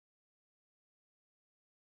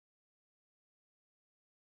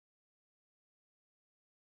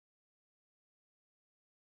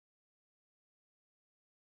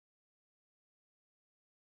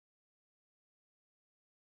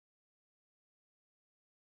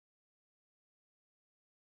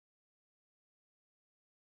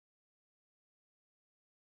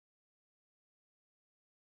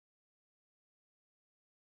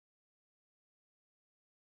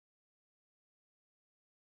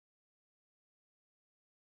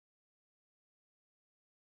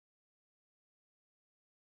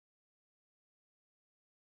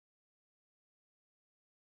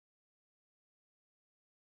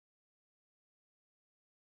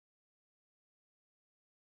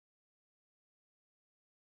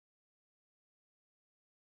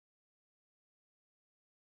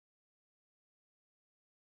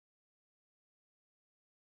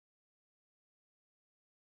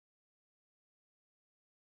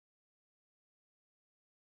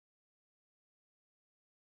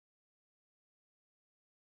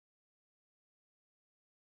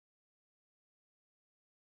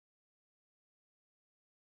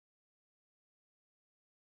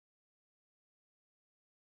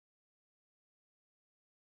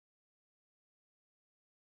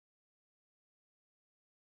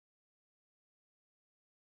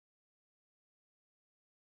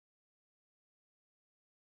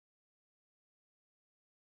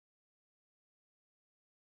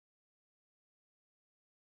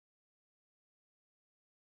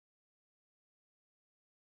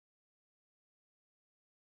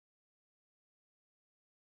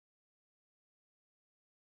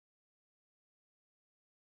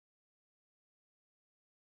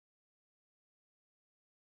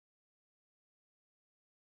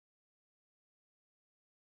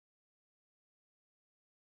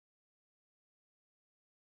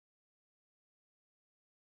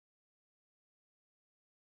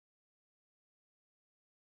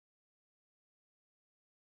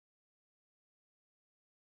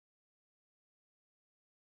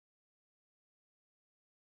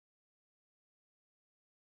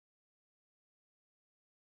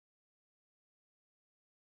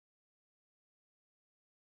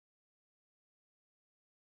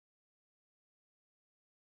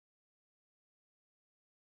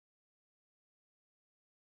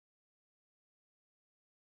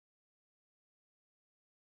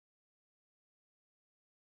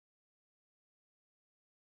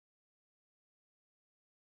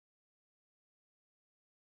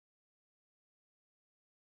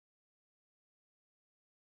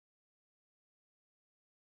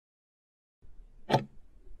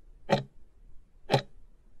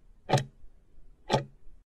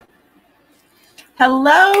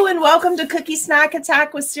Hello and welcome to Cookie Snack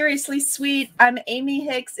Attack with Seriously Sweet. I'm Amy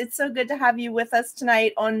Hicks. It's so good to have you with us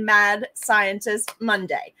tonight on Mad Scientist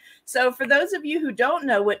Monday. So for those of you who don't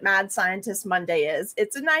know what Mad Scientist Monday is,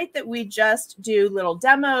 it's a night that we just do little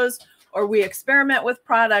demos, or we experiment with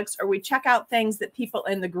products, or we check out things that people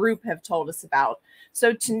in the group have told us about.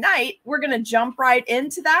 So tonight we're going to jump right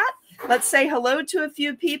into that. Let's say hello to a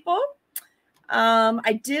few people.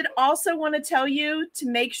 I did also want to tell you to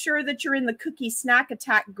make sure that you're in the Cookie Snack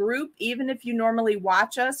Attack group, even if you normally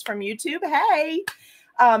watch us from YouTube. Hey,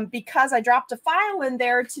 because I dropped a file in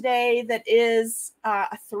there today that is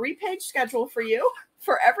a 3-page schedule for you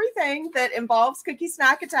for everything that involves Cookie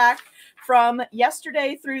Snack Attack from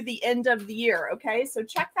yesterday through the end of the year. Okay, so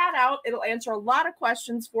check that out. It'll answer a lot of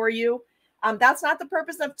questions for you. That's not the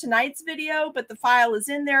purpose of tonight's video, but the file is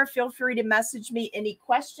in there. Feel free to message me any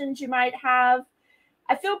questions you might have.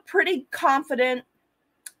 I feel pretty confident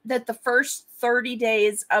that the first 30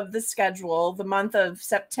 days of the schedule, the month of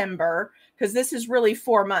September, because this is really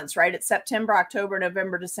 4 months, right? It's September, October,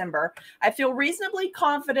 November, December. I feel reasonably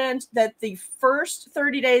confident that the first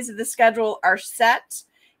 30 days of the schedule are set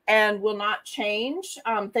and will not change.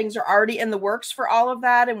 Things are already in the works for all of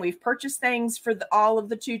that, and we've purchased things for all of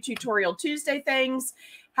the 2 Tutorial Tuesday things.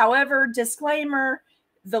 However, disclaimer,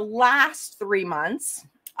 the last 3 months,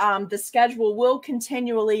 the schedule will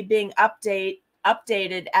continually being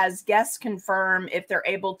updated as guests confirm if they're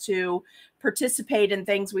able to participate in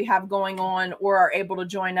things we have going on or are able to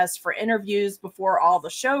join us for interviews before all the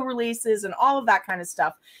show releases and all of that kind of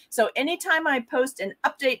stuff. So anytime I post an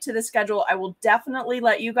update to the schedule, I will definitely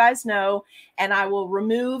let you guys know, and I will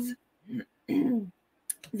remove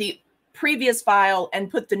the previous file and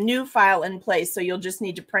put the new file in place. So you'll just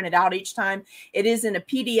need to print it out each time. It is in a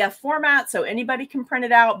PDF format, so anybody can print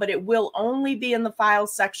it out, but it will only be in the file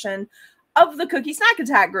section of the Cookie Snack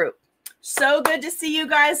Attack group. So good to see you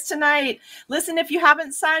guys tonight. Listen, if you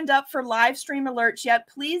haven't signed up for live stream alerts yet,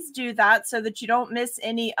 please do that so that you don't miss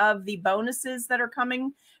any of the bonuses that are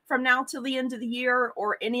coming from now till the end of the year,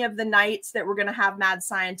 or any of the nights that we're going to have Mad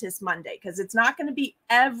Scientist Monday, because it's not going to be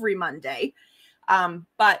every Monday.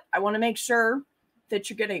 But I want to make sure that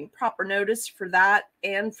you're getting proper notice for that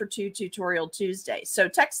and for 2 Tutorial Tuesday. So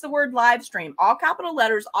text the word live stream, all capital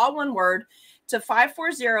letters, all one word, to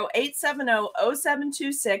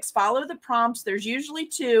 540-870-0726. Follow the prompts. There's usually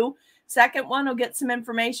 2. Second one will get some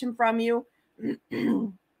information from you.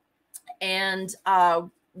 And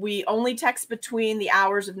we only text between the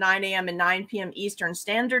hours of 9 a.m. and 9 p.m. Eastern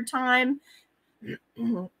Standard Time.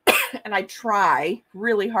 And I try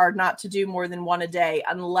really hard not to do more than 1 a day,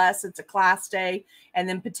 unless it's a class day, and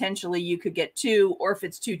then potentially you could get 2, or if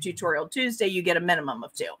it's 2 Tutorial Tuesday, you get a minimum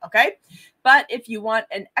of 2, okay? But if you want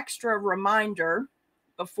an extra reminder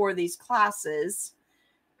before these classes,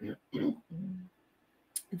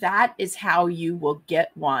 that is how you will get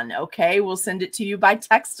one, okay? We'll send it to you by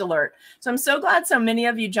text alert. So I'm so glad so many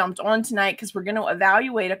of you jumped on tonight, because we're going to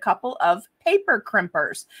evaluate a couple of paper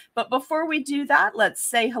crimpers. But before we do that, let's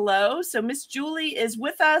say hello. So Miss Julie is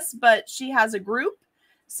with us, but she has a group,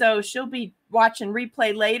 so she'll be watching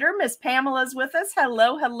replay later. Miss Pamela's with us.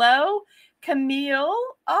 Hello, hello. Camille.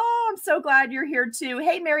 Oh, I'm so glad you're here too.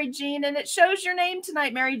 Hey, Mary Jean, and it shows your name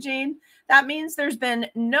tonight, Mary Jean. That means there's been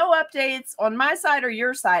no updates on my side or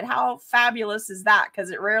your side. How fabulous is that? Because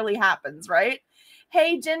it rarely happens, right?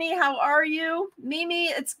 Hey, Jenny, how are you? Mimi,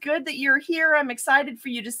 it's good that you're here. I'm excited for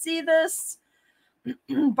you to see this.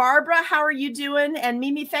 Barbara, how are you doing? And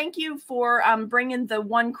Mimi, thank you for bringing the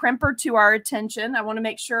one crimper to our attention. I want to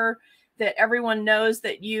make sure that everyone knows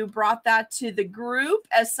that you brought that to the group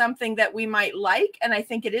as something that we might like. And I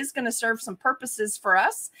think it is going to serve some purposes for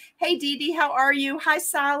us. Hey, Dee Dee, how are you? Hi,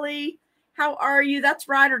 Sally. How are you? That's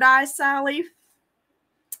Ride or Die, Sally.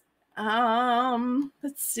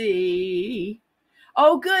 Let's see.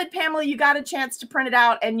 Oh, good, Pamela, you got a chance to print it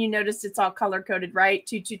out, and you noticed it's all color-coded, right?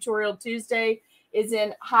 2 Tutorial Tuesday is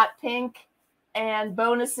in hot pink, and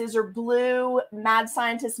bonuses are blue. Mad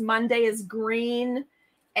Scientist Monday is green,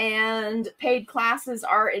 and paid classes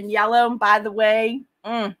are in yellow. And by the way,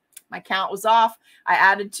 my count was off. I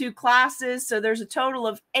added 2 classes, so there's a total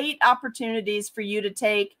of 8 opportunities for you to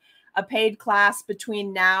take a paid class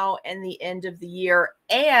between now and the end of the year.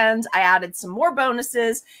 And I added some more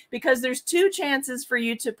bonuses because there's 2 chances for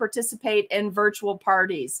you to participate in virtual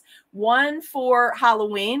parties. One for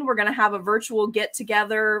Halloween. We're going to have a virtual get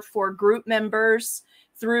together for group members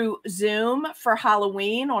through Zoom for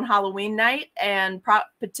Halloween on Halloween night. And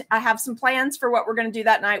I have some plans for what we're going to do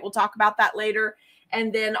that night. We'll talk about that later.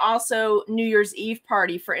 And then also New Year's Eve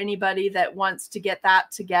party for anybody that wants to get that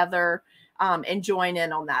together and join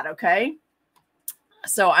in on that, okay?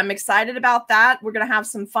 So I'm excited about that. We're going to have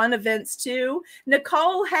some fun events too.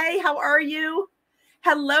 Nicole, hey, how are you?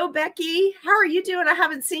 Hello, Becky. How are you doing? I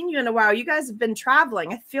haven't seen you in a while. You guys have been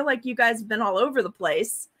traveling. I feel like you guys have been all over the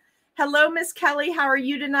place. Hello, Miss Kelly. How are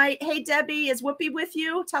you tonight? Hey, Debbie, is Whoopi with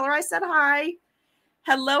you? Tell her I said hi.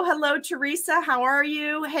 Hello, hello, Teresa. How are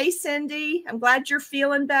you? Hey, Cindy. I'm glad you're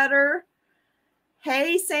feeling better.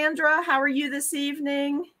 Hey, Sandra. How are you this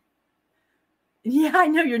evening? Yeah, I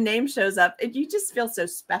know your name shows up. You just feel so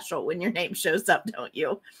special when your name shows up, don't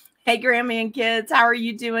you? Hey, Grammy and kids. How are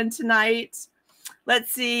you doing tonight?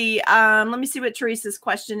 Let's see. Let me see what Teresa's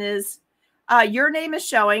question is. Your name is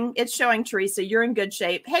showing. It's showing, Teresa. You're in good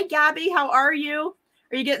shape. Hey, Gabby, how are you?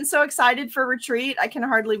 Are you getting so excited for retreat? I can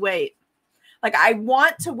hardly wait. Like, I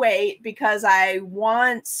want to wait because I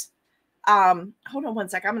want, hold on one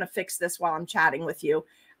sec. I'm going to fix this while I'm chatting with you.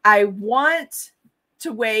 I want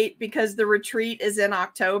to wait because the retreat is in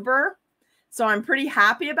October. So I'm pretty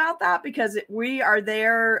happy about that because we are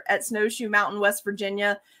there at Snowshoe Mountain, West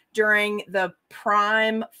Virginia, during the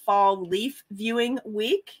prime fall leaf viewing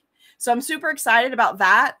week. So I'm super excited about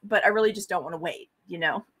that, but I really just don't want to wait, you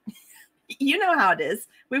know. You know how it is.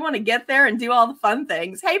 We want to get there and do all the fun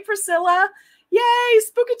things. Hey, Priscilla. Yay,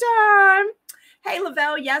 spooky time. Hey,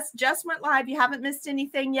 Lavelle. Yes, just went live. You haven't missed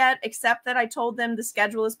anything yet, except that I told them the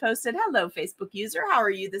schedule is posted. Hello, Facebook user. How are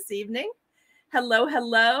you this evening? Hello,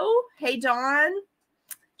 hello. Hey, Dawn.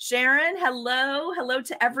 Sharon, hello. Hello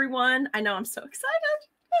to everyone. I know I'm so excited.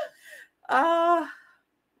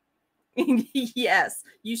 Yes,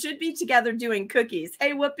 you should be together doing cookies.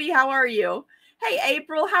 Hey, Whoopi, how are you? Hey,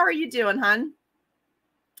 April, how are you doing, hon?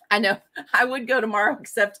 I know I would go tomorrow,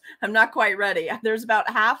 except I'm not quite ready. There's about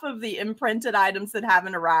half of the imprinted items that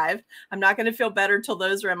haven't arrived. I'm not going to feel better till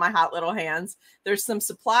those are in my hot little hands. There's some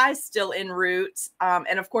supplies still en route.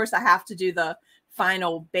 And of course, I have to do the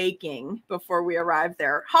final baking before we arrive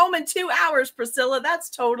there. Home in 2 hours, Priscilla. That's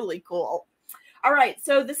totally cool. All right,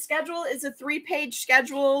 so the schedule is a 3-page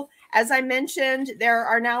schedule. As I mentioned, there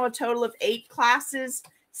are now a total of 8 classes.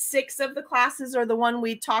 6 of the classes are the one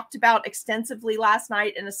we talked about extensively last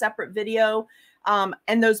night in a separate video.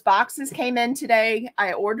 And those boxes came in today.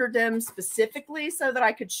 I ordered them specifically so that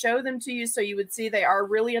I could show them to you so you would see they are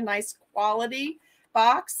really a nice quality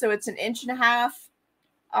box. So it's an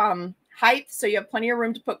 1.5 height, so you have plenty of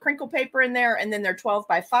room to put crinkle paper in there, and then they're 12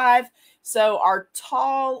 by 5. So our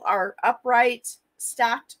tall, our upright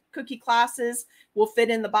stacked cookie classes will fit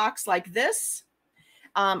in the box like this.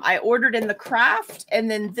 I ordered in the craft,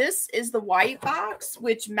 and then this is the white box,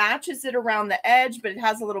 which matches it around the edge, but it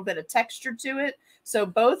has a little bit of texture to it. So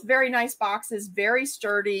both very nice boxes, very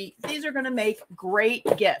sturdy. These are going to make great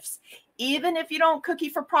gifts. Even if you don't cookie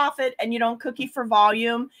for profit and you don't cookie for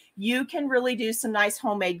volume, you can really do some nice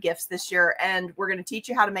homemade gifts this year. And we're going to teach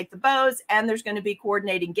you how to make the bows, and there's going to be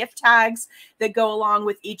coordinating gift tags that go along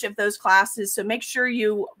with each of those classes. So make sure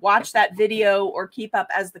you watch that video or keep up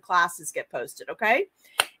as the classes get posted, okay?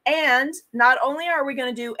 And not only are we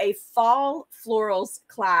going to do a fall florals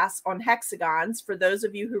class on hexagons for those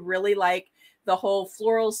of you who really like the whole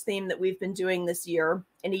florals theme that we've been doing this year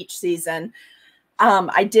in each season,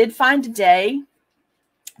 I did find a day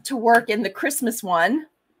to work in the Christmas one.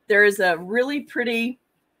 There is a really pretty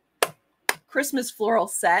Christmas floral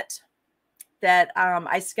set that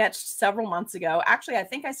I sketched several months ago. Actually, I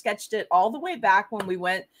think I sketched it all the way back when we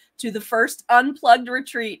went to the first unplugged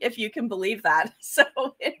retreat, if you can believe that. So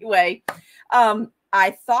anyway,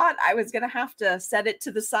 I thought I was going to have to set it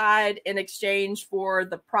to the side in exchange for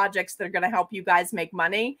the projects that are going to help you guys make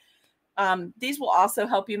money. These will also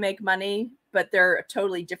help you make money, but they're a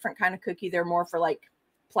totally different kind of cookie. They're more for like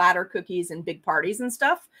platter cookies and big parties and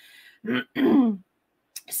stuff.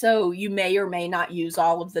 So you may or may not use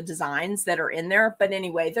all of the designs that are in there. But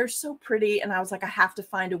anyway, they're so pretty. And I was like, I have to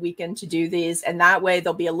find a weekend to do these. And that way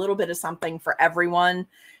there'll be a little bit of something for everyone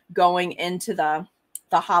going into the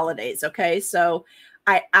holidays. Okay. So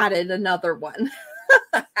I added another one.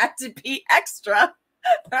 Had to be extra.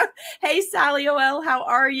 Hey, Sally OL, how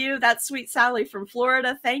are you? That's sweet Sally from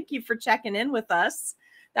Florida. Thank you for checking in with us.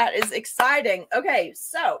 That is exciting. Okay.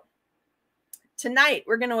 So tonight,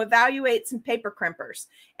 we're going to evaluate some paper crimpers.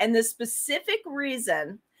 And the specific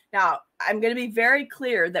reason, now I'm going to be very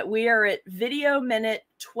clear that we are at video minute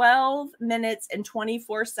 12 minutes and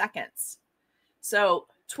 24 seconds. So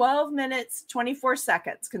 12 minutes, 24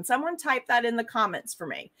 seconds. Can someone type that in the comments for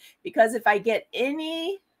me? Because if I get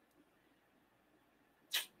any,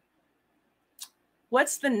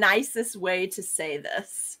 what's the nicest way to say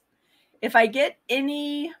this? If I get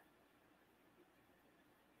any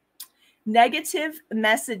negative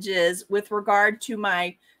messages with regard to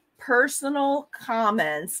my personal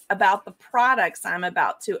comments about the products I'm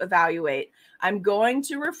about to evaluate, I'm going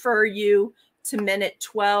to refer you to minute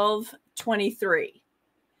 12:23,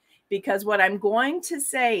 because what I'm going to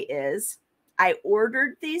say is I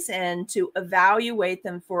ordered these in to evaluate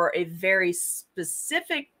them for a very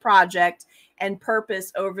specific project and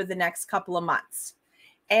purpose over the next couple of months.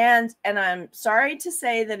 And I'm sorry to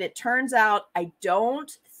say that it turns out I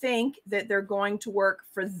don't think that they're going to work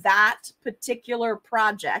for that particular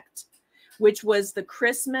project, which was the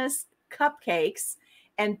Christmas cupcakes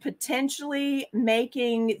and potentially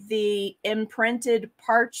making the imprinted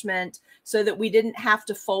parchment so that we didn't have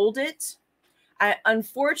to fold it. I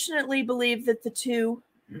unfortunately believe that the two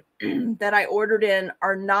that I ordered in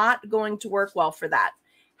are not going to work well for that.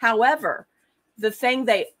 However, the thing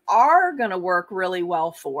they are going to work really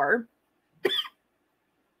well for.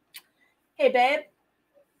 Hey, babe,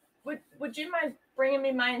 would you mind bringing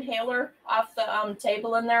me my inhaler off the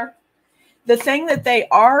table in there? The thing that they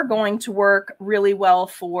are going to work really well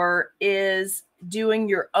for is doing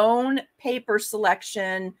your own paper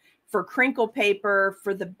selection for crinkle paper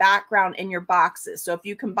for the background in your boxes. So if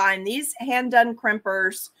you combine these hand-done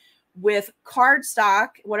crimpers with cardstock,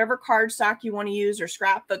 whatever cardstock you want to use, or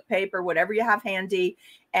scrapbook paper, whatever you have handy,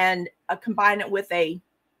 and combine it with a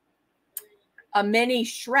mini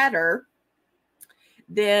shredder,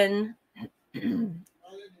 then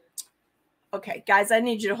okay, guys, I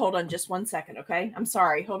need you to hold on just 1 second, okay? I'm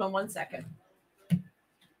sorry. Hold on 1 second.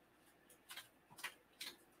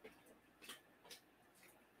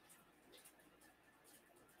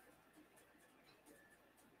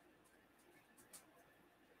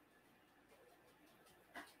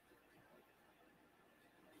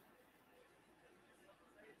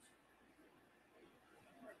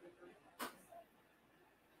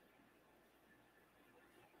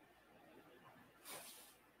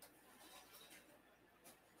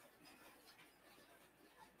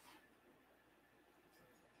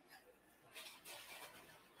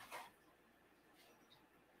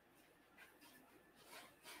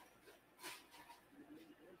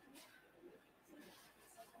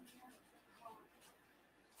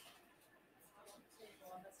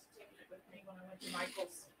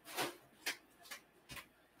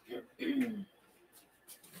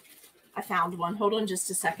 I found one. Hold on just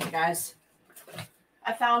a second, guys.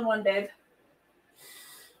 I found one, babe.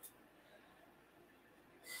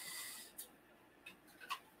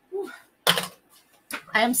 Whew.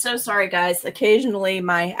 I am so sorry, guys. Occasionally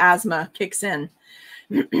my asthma kicks in.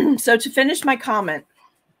 So to finish my comment,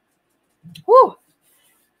 whew,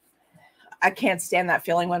 I can't stand that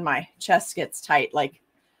feeling when my chest gets tight. Like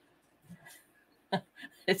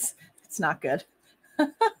it's not good.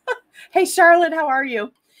 Hey, Charlotte, how are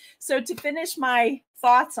you? So to finish my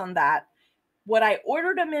thoughts on that, what I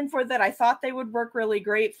ordered them in for that I thought they would work really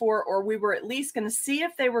great for, or we were at least going to see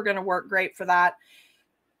if they were going to work great for that.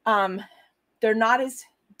 They're not as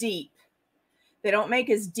deep. They don't make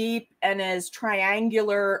as deep and as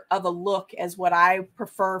triangular of a look as what I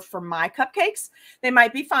prefer for my cupcakes. They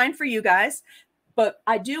might be fine for you guys, but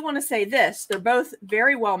I do want to say this. They're both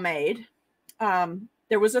very well made.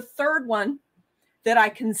 There was a third one that I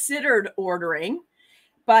considered ordering,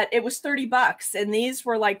 but it was $30 and these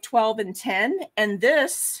were like 12 and 10. And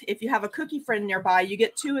this, if you have a cookie friend nearby, you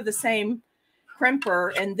get two of the same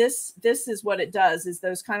crimper. And this is what it does, is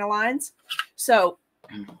those kind of lines. So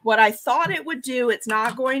what I thought it would do, it's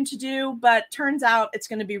not going to do, but turns out it's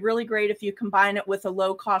going to be really great if you combine it with a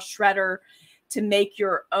low-cost shredder to make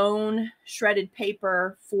your own shredded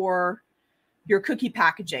paper for your cookie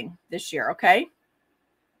packaging this year, okay?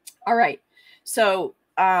 All right. So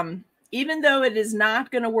even though it is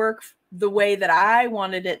not going to work the way that I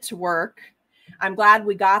wanted it to work, I'm glad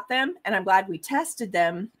we got them and I'm glad we tested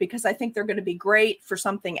them, because I think they're going to be great for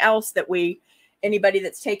something else that anybody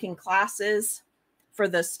that's taking classes for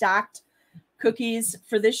the stacked cookies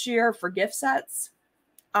for this year for gift sets.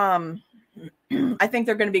 I think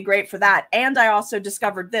they're going to be great for that. And I also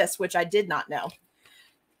discovered this, which I did not know.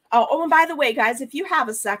 Oh, and by the way, guys, if you have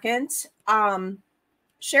a second,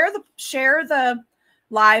 share the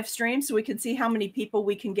live stream so we can see how many people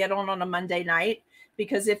we can get on a Monday night.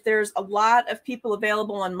 Because if there's a lot of people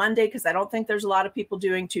available on Monday, because I don't think there's a lot of people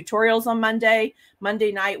doing tutorials on Monday,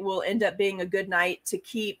 Monday night will end up being a good night to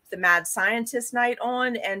keep the Mad Scientist night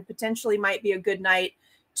on, and potentially might be a good night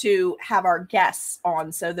to have our guests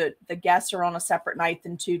on, so that the guests are on a separate night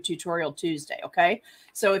than Tutorial Tuesday. Okay.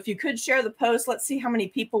 So if you could share the post, let's see how many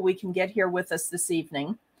people we can get here with us this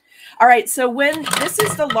evening. All right, so this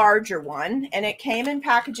is the larger one, and it came in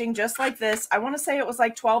packaging just like this. I want to say it was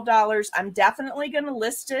like $12. I'm definitely going to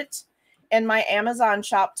list it in my Amazon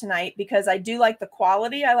shop tonight because I do like the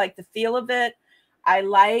quality. I like the feel of it. I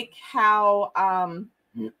like how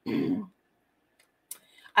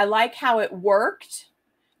I like how it worked.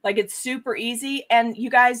 Like, it's super easy. And you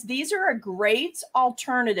guys, these are a great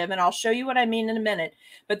alternative. And I'll show you what I mean in a minute.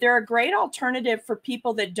 But they're a great alternative for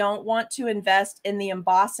people that don't want to invest in the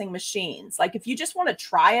embossing machines. Like, if you just want to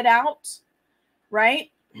try it out, right?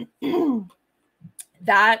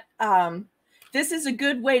 That this is a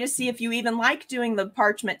good way to see if you even like doing the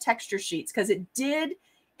parchment texture sheets, because it did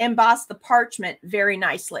emboss the parchment very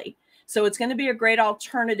nicely. So it's going to be a great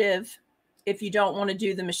alternative if you don't want to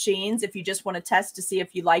do the machines, if you just want to test to see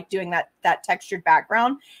if you like doing that textured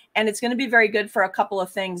background. And it's going to be very good for a couple of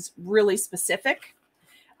things really specific.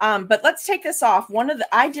 But let's take this off.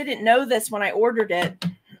 I didn't know this when I ordered it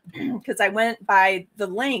because I went by the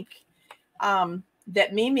link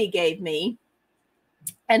that Mimi gave me.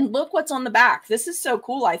 And look what's on the back. This is so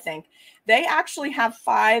cool, I think. They actually have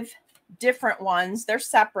 5 different ones. They're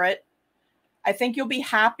separate. I think you'll be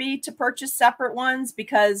happy to purchase separate ones,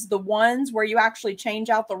 because the ones where you actually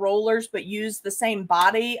change out the rollers but use the same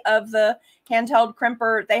body of the handheld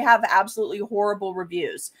crimper, they have absolutely horrible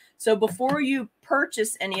reviews. So before you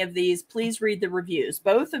purchase any of these, please read the reviews.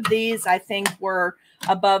 Both of these, I think, were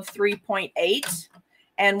above 3.8.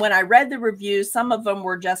 And when I read the reviews, some of them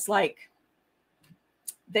were just like,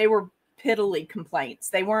 they were piddly complaints.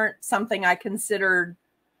 They weren't something I considered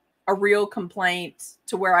a real complaint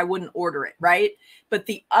to where I wouldn't order it, right? But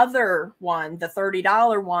the other one, the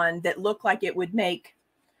 $30 one that looked like it would make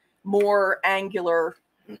more angular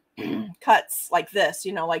cuts like this,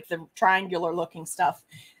 you know, like the triangular looking stuff,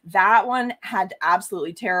 that one had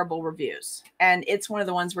absolutely terrible reviews. And it's one of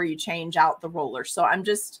the ones where you change out the roller. So I'm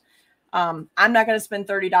just, I'm not going to spend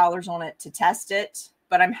 $30 on it to test it,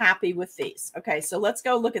 but I'm happy with these. Okay, so let's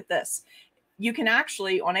go look at this. You can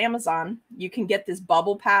actually, on Amazon, you can get this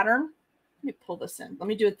bubble pattern. Let me pull this in. Let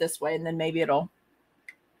me do it this way, and then maybe it'll...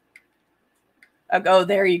 Oh,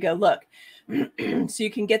 there you go. Look. So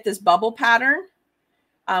you can get this bubble pattern.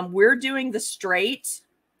 We're doing the straight,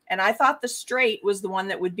 and I thought the straight was the one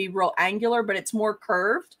that would be real angular, but it's more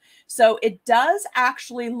curved. So it does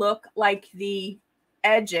actually look like the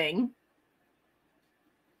edging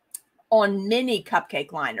on mini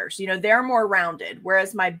cupcake liners. You know, they're more rounded,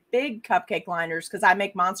 whereas my big cupcake liners, because I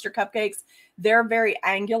make monster cupcakes, they're very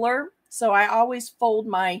angular. So I always fold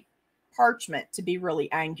my parchment to be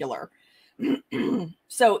really angular.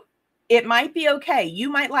 So it might be okay. You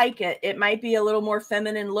might like it. It might be a little more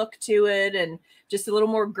feminine look to it and just a little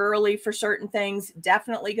more girly for certain things.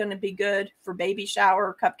 Definitely going to be good for baby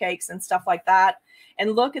shower cupcakes and stuff like that.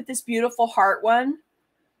 And look at this beautiful heart one.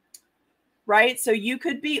 Right? So you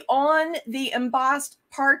could be on the embossed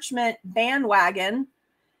parchment bandwagon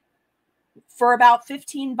for about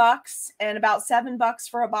 15 bucks and about $7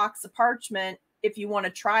 for a box of parchment if you want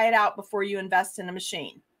to try it out before you invest in a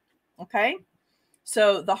machine. Okay.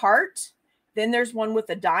 So the heart, then there's one with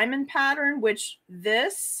a diamond pattern, which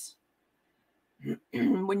this,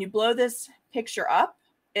 when you blow this picture up,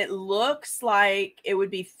 it looks like it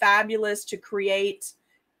would be fabulous to create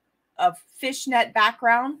a fishnet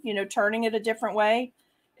background, you know, turning it a different way.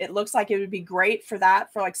 It looks like it would be great for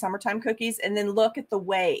that, for like summertime cookies. And then look at the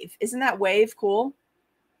wave. Isn't that wave cool?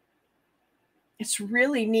 It's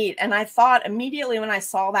really neat. And I thought immediately when I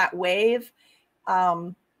saw that wave,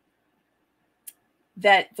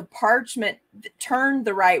 that the parchment turned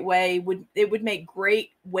the right way, would make great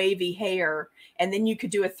wavy hair. And then you could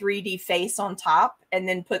do a 3D face on top and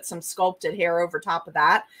then put some sculpted hair over top of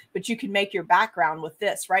that. But you can make your background with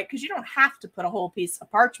this, right? Because you don't have to put a whole piece of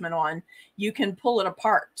parchment on. You can pull it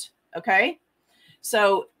apart. Okay.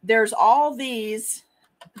 So there's all these.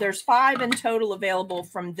 There's 5 in total available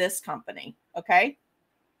from this company. Okay.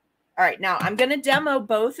 All right. Now I'm going to demo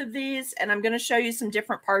both of these, and I'm going to show you some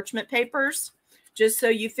different parchment papers, just so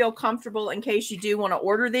you feel comfortable in case you do want to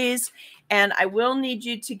order these. And I will need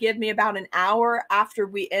you to give me about an hour after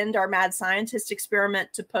we end our Mad Scientist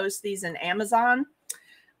experiment to post these in Amazon.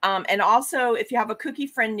 And also, if you have a cookie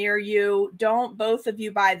friend near you, don't both of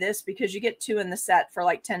you buy this, because you get 2 in the set for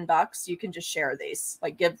like 10 bucks. You can just share these.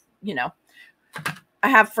 Like, give, you know, I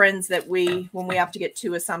have friends that when we have to get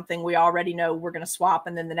 2 of something, we already know we're going to swap.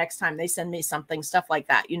 And then the next time they send me something, stuff like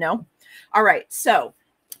that, you know? All right. So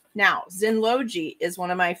now, Zenloji is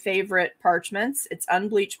one of my favorite parchments. It's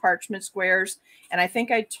unbleached parchment squares. And I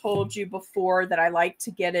think I told you before that I like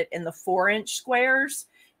to get it in the 4-inch squares,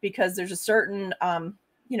 because there's a certain,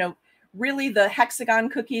 you know, really the hexagon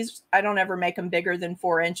cookies, I don't ever make them bigger than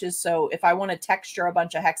 4 inches. So if I want to texture a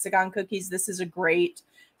bunch of hexagon cookies, this is a great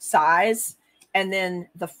size. And then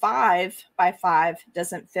the 5x5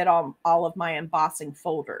 doesn't fit all of my embossing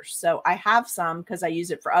folders. So I have some because I use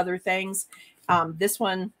it for other things. This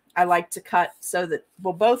one I like to cut so that,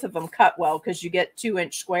 well, both of them cut well because you get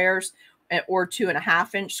 2-inch squares or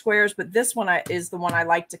 2.5-inch squares. But this one is the one I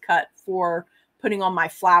like to cut for putting on my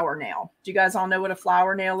flower nail. Do you guys all know what a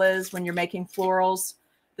flower nail is when you're making florals?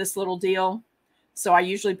 This little deal. So I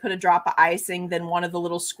usually put a drop of icing, then one of the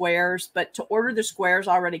little squares. But to order the squares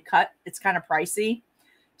already cut, it's kind of pricey.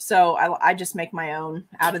 So I just make my own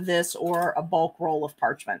out of this or a bulk roll of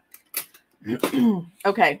parchment.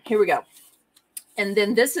 Okay, here we go. And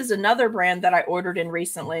then this is another brand that I ordered in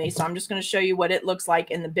recently. So I'm just going to show you what it looks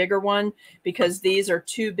like in the bigger one because these are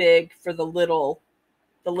too big for the little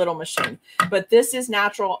machine. But this is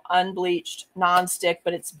natural, unbleached, non-stick,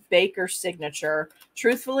 but it's Baker Signature.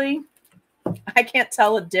 Truthfully, I can't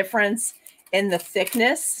tell a difference in the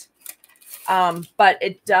thickness, but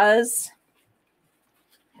it does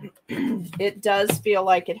feel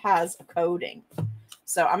like it has a coating.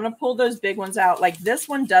 So I'm going to pull those big ones out. Like this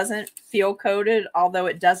one doesn't feel coated, although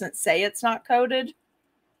it doesn't say it's not coated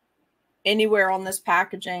anywhere on this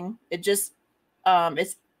packaging. It just,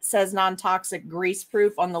 it says non-toxic grease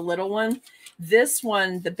proof on the little one. This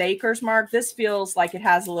one, the Baker's Mark, this feels like it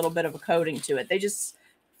has a little bit of a coating to it. They just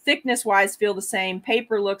thickness wise feel the same.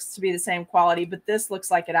 Paper looks to be the same quality, but this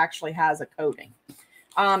looks like it actually has a coating.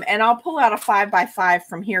 And I'll pull out a 5x5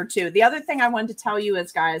 from here too. The other thing I wanted to tell you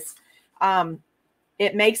is, guys,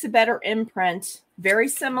 it makes a better imprint, very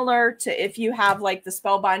similar to if you have like the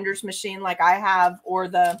Spellbinders machine like I have or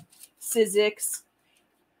the Sizzix.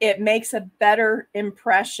 It makes a better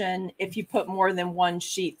impression if you put more than one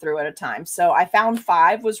sheet through at a time. So I found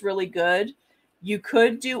 5 was really good. You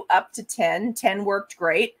could do up to 10. 10 worked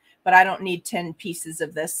great, but I don't need 10 pieces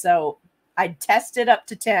of this. So I tested up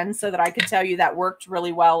to 10 so that I could tell you that worked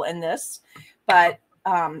really well in this. But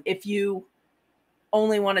if you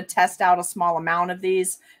only want to test out a small amount of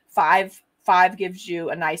these, 5 gives you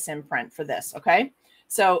a nice imprint for this. Okay.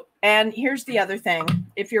 So, and here's the other thing.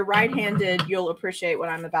 If you're right-handed, you'll appreciate what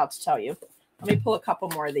I'm about to tell you. Let me pull a couple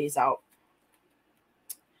more of these out.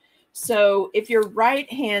 So if you're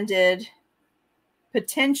right-handed,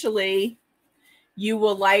 potentially you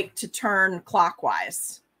will like to turn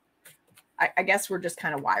clockwise. I guess we're just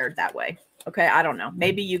kind of wired that way. Okay. I don't know.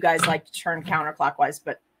 Maybe you guys like to turn counterclockwise,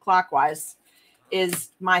 but clockwise is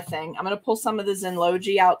my thing. I'm going to pull some of the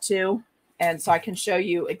Zenlogi out too. And so I can show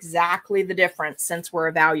you exactly the difference since we're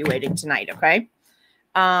evaluating tonight. Okay.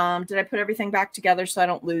 Did I put everything back together so I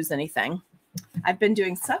don't lose anything? I've been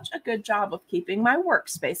doing such a good job of keeping my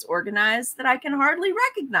workspace organized that I can hardly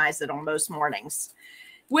recognize it on most mornings,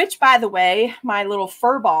 which, by the way, my little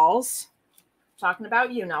fur balls, talking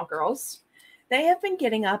about you now, girls, they have been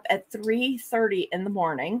getting up at 3:30 in the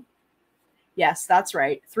morning. Yes, that's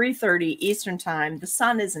right. 3:30 Eastern time. The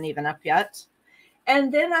sun isn't even up yet.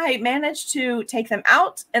 And then I manage to take them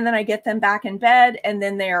out and then I get them back in bed and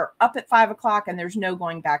then they're up at 5 o'clock and there's no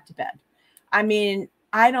going back to bed. I mean,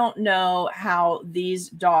 I don't know how these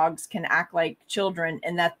dogs can act like children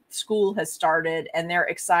and that school has started and they're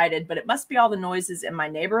excited, but it must be all the noises in my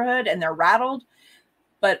neighborhood and they're rattled.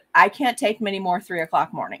 But I can't take many more 3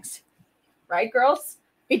 o'clock mornings. Right, girls?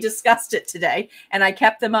 We discussed it today and I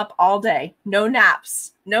kept them up all day. No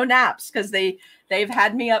naps because they've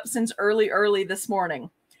had me up since early this morning.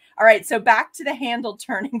 All right. So back to the handle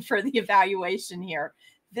turning for the evaluation here.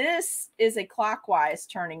 This is a clockwise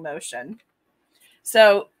turning motion.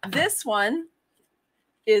 So this one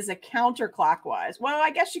is a counterclockwise. Well,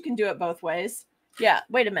 I guess you can do it both ways. Yeah.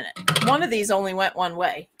 Wait a minute. One of these only went one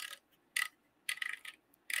way.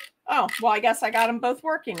 Oh, well, I guess I got them both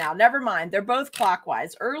working now. Never mind. They're both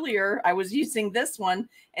clockwise. Earlier, I was using this one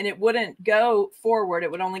and it wouldn't go forward.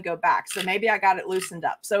 It would only go back. So maybe I got it loosened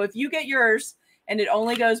up. So if you get yours and it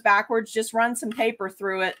only goes backwards, just run some paper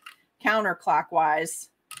through it counterclockwise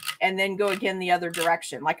and then go again the other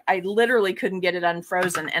direction. Like I literally couldn't get it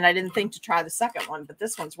unfrozen and I didn't think to try the second one, but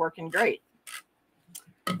this one's working great.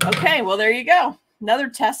 Okay, well, there you go. Another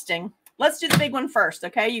testing. Let's do the big one first.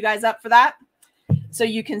 Okay, you guys up for that? So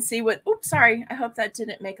you can see what, oops, sorry. I hope that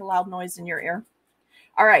didn't make a loud noise in your ear.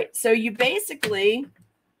 All right. So you basically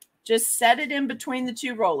just set it in between the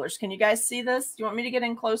two rollers. Can you guys see this? Do you want me to get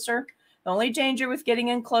in closer? The only danger with getting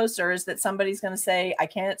in closer is that somebody's going to say, I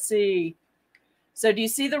can't see. So do you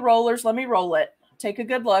see the rollers? Let me roll it. Take a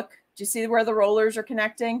good look. Do you see where the rollers are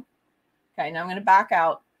connecting? Okay. Now I'm going to back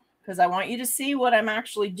out because I want you to see what I'm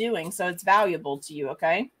actually doing. So it's valuable to you.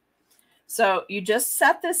 Okay. So you just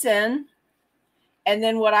set this in. And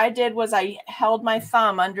then what I did was I held my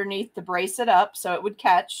thumb underneath to brace it up so it would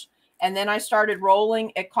catch. And then I started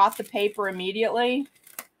rolling. It caught the paper immediately.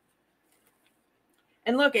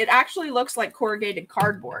 And look, it actually looks like corrugated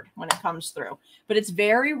cardboard when it comes through, but it's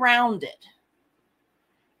very rounded,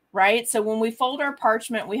 right? So when we fold our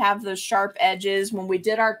parchment, we have those sharp edges. When we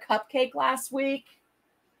did our cupcake last week,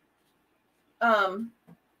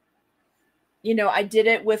 you know, I did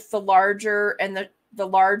it with the larger and the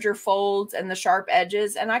larger folds and the sharp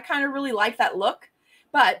edges, and I kind of really like that look.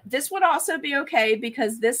 But this would also be okay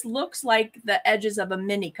because this looks like the edges of a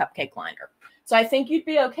mini cupcake liner. So I think you'd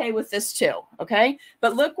be okay with this too, okay?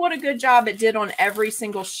 But look what a good job it did on every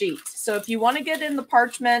single sheet. So if you want to get in the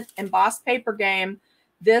parchment embossed paper game,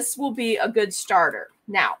 this will be a good starter.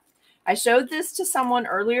 Now, I showed this to someone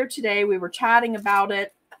earlier today. We were chatting about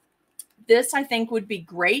it. This, I think, would be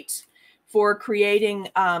great for creating,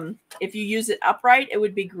 if you use it upright, it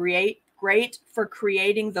would be great for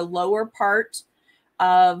creating the lower part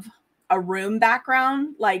of a room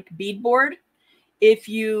background, like beadboard. If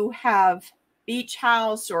you have beach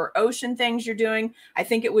house or ocean things you're doing, I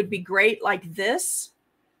think it would be great like this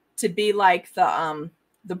to be like the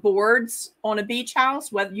boards on a beach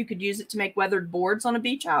house. Whether you could use it to make weathered boards on a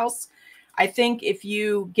beach house. I think if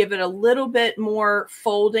you give it a little bit more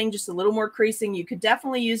folding, just a little more creasing, you could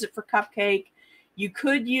definitely use it for cupcake. You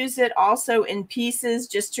could use it also in pieces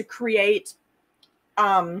just to create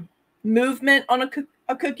movement on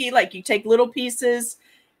a cookie. Like you take little pieces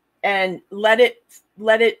and let it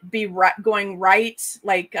be going right,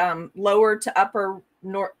 like lower to upper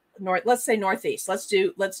north, let's say northeast. Let's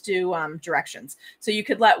do directions. So you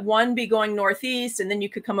could let one be going northeast, and then you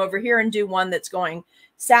could come over here and do one that's going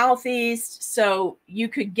southeast. So you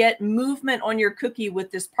could get movement on your cookie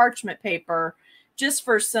with this parchment paper just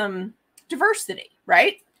for some diversity,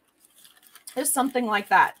 right? There's something like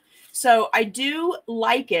that. So I do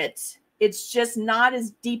like it. It's just not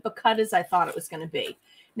as deep a cut as I thought it was going to be.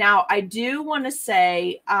 Now, I do want to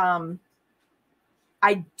say, I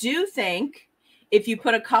do think if you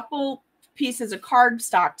put a couple pieces of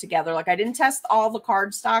cardstock together, like I didn't test all the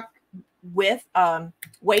cardstock with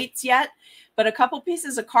weights yet, but a couple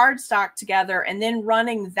pieces of cardstock together and then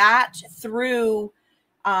running that through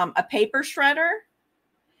a paper shredder,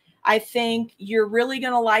 I think you're really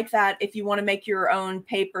going to like that if you want to make your own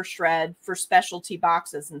paper shred for specialty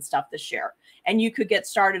boxes and stuff this year. And you could get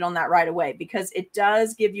started on that right away because it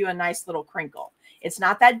does give you a nice little crinkle. It's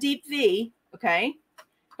not that deep V, okay?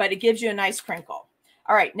 But it gives you a nice crinkle.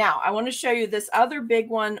 All right, now I want to show you this other big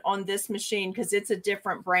one on this machine because it's a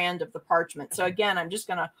different brand of the parchment. So again, I'm just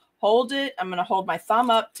going to hold it. I'm going to hold my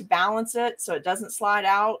thumb up to balance it so it doesn't slide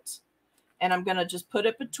out. And I'm going to just put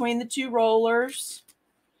it between the two rollers.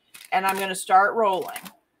 And I'm going to start rolling.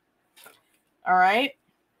 All right.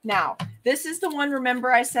 Now, this is the one,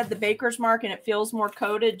 remember I said the baker's mark and it feels more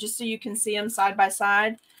coated just so you can see them side by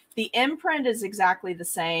side. The imprint is exactly the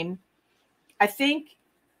same. I think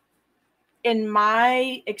in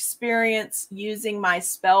my experience using my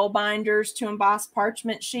spell binders to emboss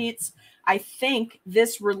parchment sheets, I think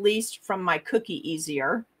this released from my cookie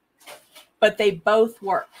easier, but they both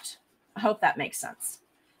worked. I hope that makes sense.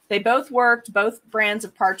 They both worked, both brands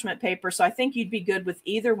of parchment paper. So I think you'd be good with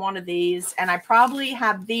either one of these. And I probably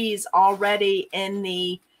have these already in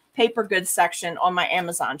the paper goods section on my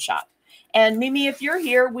Amazon shop. And Mimi, if you're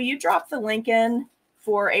here, will you drop the link in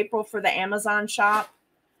for April for the Amazon shop?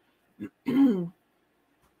 Cookie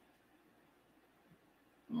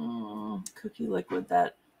liquid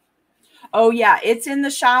that. Oh yeah, it's in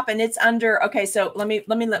the shop and it's under. Okay, so let me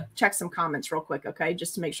check some comments real quick, okay,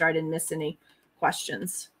 just to make sure I didn't miss any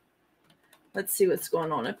questions. Let's see what's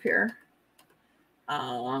going on up here.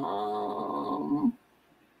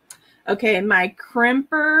 Okay, my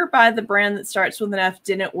Crimper by the brand that starts with an F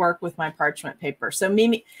didn't work with my parchment paper. So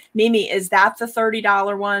Mimi, is that the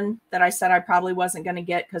 $30 one that I said I probably wasn't going to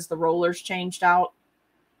get because the rollers changed out?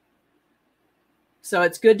 So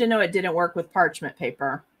it's good to know it didn't work with parchment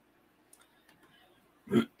paper.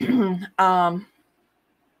 I'm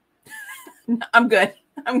good.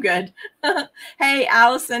 I'm good. Hey,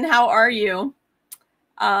 Allison, how are you?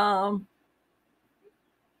 Oh,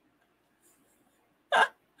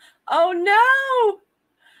 no.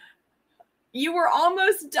 You were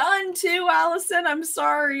almost done too, Allison. I'm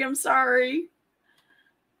sorry. I'm sorry.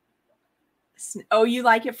 Oh, you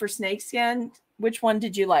like it for snakeskin? Which one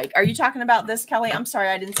did you like? Are you talking about this, Kelly? I'm sorry.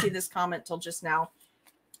 I didn't see this comment till just now.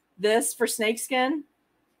 This for snakeskin?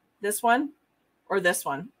 This one or this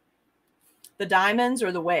one? The diamonds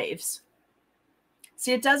or the waves?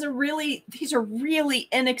 See, it does these are really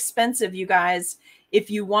inexpensive, you guys. if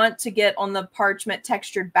you want to get on the Parchment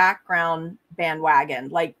textured background bandwagon,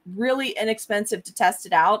 like really inexpensive to test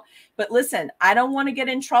it out. But listen, I don't want to get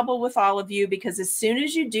in trouble with all of you, because as soon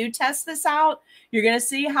as you do test this out, you're going to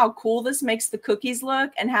see how cool this makes the cookies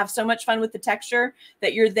look and have so much fun with the texture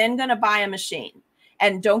that you're then going to buy a machine.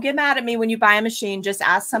 And don't get mad at me when you buy a machine. Just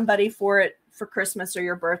ask somebody for it for Christmas or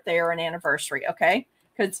your birthday or an anniversary, okay?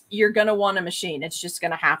 Because you're going to want a machine. It's just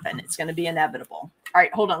going to happen. It's going to be inevitable. All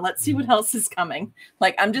right, hold on. Let's see what else is coming.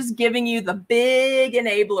 Like, I'm just giving you the big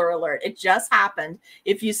enabler alert. It just happened.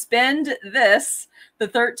 If you spend this, the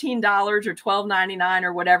 $13 or $12.99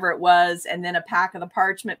 or whatever it was, and then a pack of the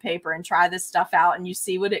parchment paper and try this stuff out and you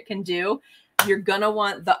see what it can do, you're going to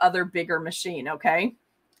want the other bigger machine, okay?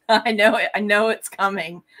 I know it. I know it's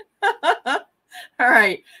coming. All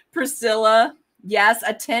right, Priscilla. Yes,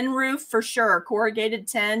 a tin roof for sure. Corrugated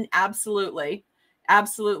tin, absolutely.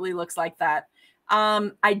 Absolutely looks like that.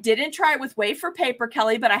 I didn't try it with wafer paper,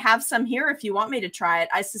 Kelly, but I have some here if you want me to try it.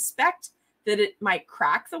 I suspect that it might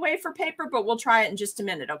crack the wafer paper, but we'll try it in just a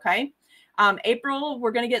minute, okay? April,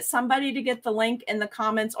 we're going to get somebody to get the link in the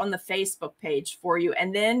comments on the Facebook page for you.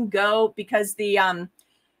 And then go, because the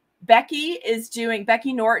Becky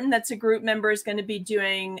Norton, that's a group member, is going to be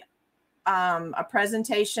doing a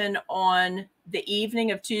presentation on the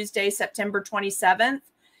evening of Tuesday, September 27th,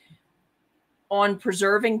 on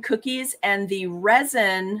preserving cookies, and the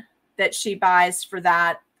resin that she buys for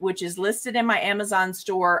that, which is listed in my Amazon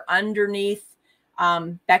store underneath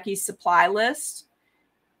Becky's supply list,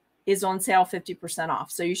 is on sale 50%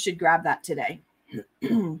 off. So you should grab that today.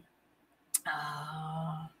 You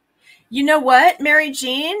know what, Mary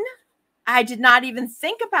Jean? I did not even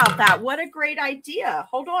think about that. What a great idea.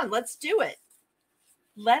 Hold on. Let's do it.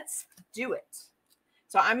 Let's do it.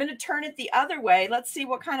 So I'm going to turn it the other way. Let's see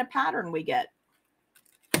what kind of pattern we get.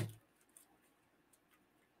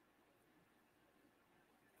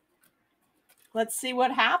 Let's see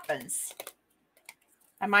what happens.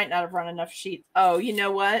 I might not have run enough sheets. Oh, you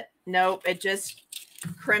know what? Nope. It just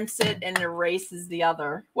crimps it and erases the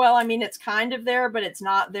other. Well, I mean, it's kind of there, but it's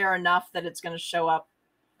not there enough that it's going to show up.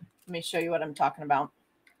 Let me show you what I'm talking about.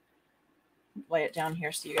 Lay it down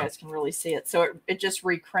here so you guys can really see it. So it just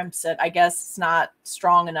recrimps it. I guess it's not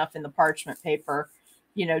strong enough in the parchment paper,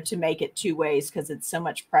 you know, to make it two ways, because it's so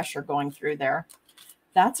much pressure going through there.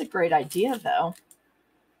 That's a great idea, though.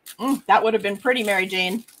 That would have been pretty, Mary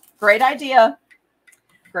Jane. Great idea.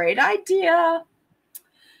 Great idea.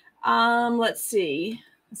 Let's see.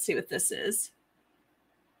 Let's see what this is.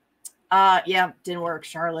 Yeah, didn't work,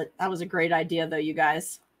 Charlotte. That was a great idea, though, you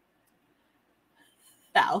guys.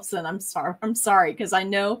 Allison, I'm sorry, because I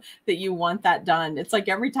know that you want that done. It's like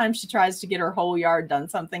every time she tries to get her whole yard done,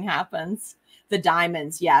 something happens. The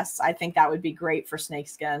diamonds, yes, I think that would be great for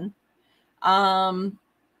snakeskin.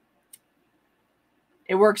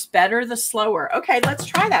 It works better the slower. Okay, let's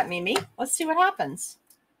try that, Mimi. Let's see what happens.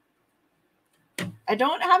 I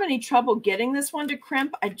don't have any trouble getting this one to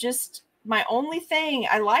crimp. My only thing,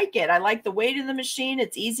 I like it. I like the weight of the machine.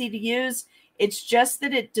 It's easy to use. It's just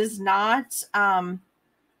that it does not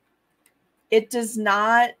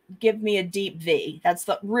give me a deep V. That's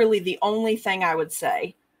really the only thing I would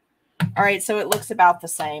say. All right, so it looks about the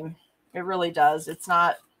same. It really does. It's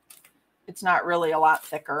not really a lot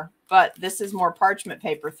thicker, but this is more parchment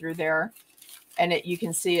paper through there. And you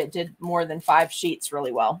can see it did more than 5 sheets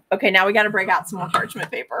really well. Okay, now we got to break out some more parchment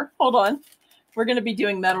paper. Hold on. We're going to be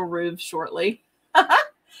doing metal roofs shortly.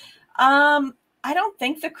 I don't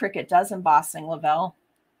think the Cricut does embossing, Lavelle.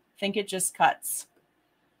 I think it just cuts.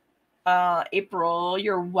 April,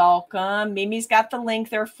 you're welcome. Mimi's got the link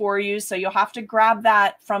there for you. So you'll have to grab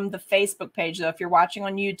that from the Facebook page, though. If you're watching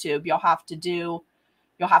on YouTube, you'll have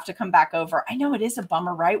to come back over. I know it is a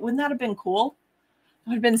bummer, right? Wouldn't that have been cool? It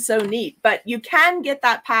would have been so neat. But you can get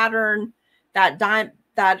that pattern,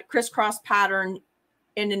 that crisscross pattern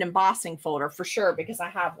in an embossing folder for sure, because I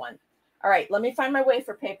have one. All right, let me find my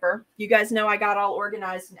wafer paper. You guys know I got all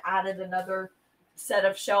organized and added another set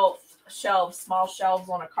of small shelves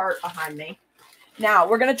on a cart behind me. Now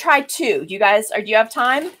we're going to try 2. You guys, do you have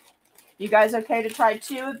time? You guys okay to try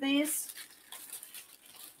 2 of these?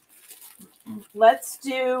 Let's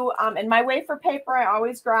do, in my wafer paper, I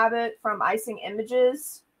always grab it from Icing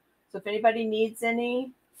Images. So if anybody needs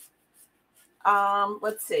any,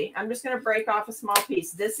 let's see. I'm just going to break off a small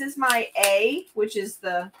piece. This is my A, which is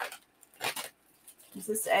is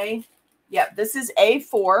this A? Yep, this is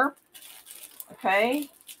A4. Okay.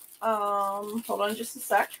 Hold on just a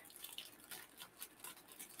sec.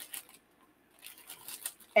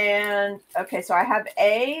 And, okay, so I have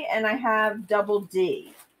A and I have double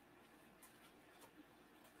D.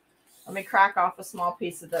 Let me crack off a small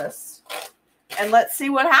piece of this. And let's see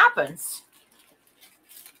what happens.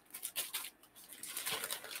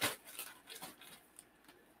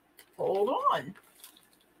 Hold on.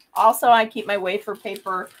 Also, I keep my wafer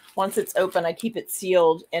paper, once it's open, I keep it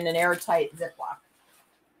sealed in an airtight Ziploc.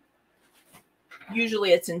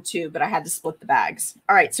 Usually it's in 2, but I had to split the bags.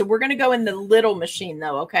 All right, so we're going to go in the little machine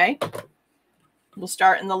though, okay? We'll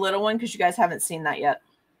start in the little one because you guys haven't seen that yet.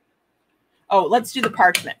 Oh, let's do the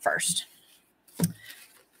parchment first.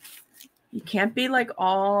 You can't be like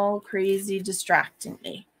all crazy distracting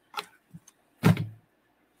me.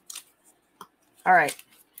 All right.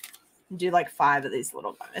 Do like 5 of these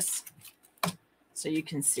little guys so you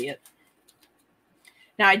can see it.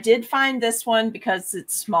 Now I did find this one because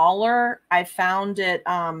it's smaller. I found it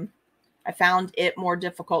more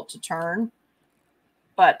difficult to turn,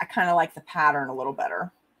 but I kind of like the pattern a little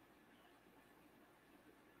better.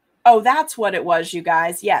 Oh, that's what it was, you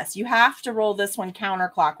guys. Yes, you have to roll this one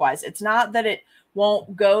counterclockwise. It's not that it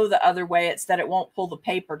won't go the other way. It's that it won't pull the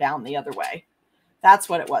paper down the other way. That's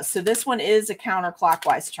what it was. So this one is a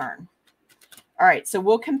counterclockwise turn. All right, so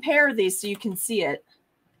we'll compare these so you can see it.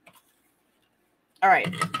 All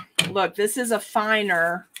right, look, this is a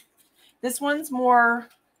finer. This one's more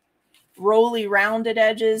rolly rounded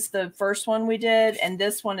edges, the first one we did, and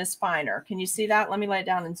this one is finer. Can you see that? Let me lay it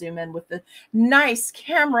down and zoom in with the nice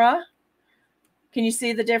camera. Can you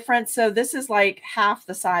see the difference? So this is like half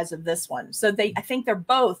the size of this one. So I think they're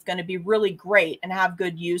both going to be really great and have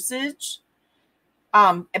good usage.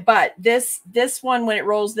 But this one, when it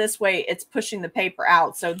rolls this way, it's pushing the paper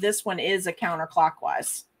out. So this one is a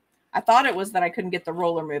counterclockwise. I thought it was that I couldn't get the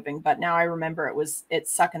roller moving, but now I remember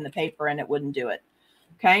it's sucking the paper and it wouldn't do it.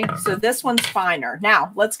 Okay, so this one's finer.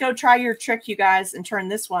 Now let's go try your trick, you guys, and turn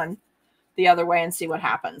this one the other way and see what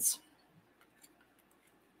happens.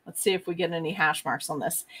 Let's see if we get any hash marks on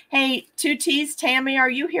this. Hey, 2T's, Tammy, are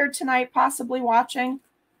you here tonight, possibly watching?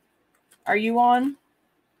 Are you on?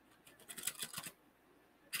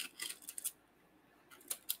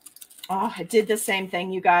 Oh, I did the same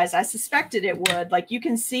thing, you guys. I suspected it would. Like, you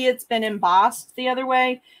can see it's been embossed the other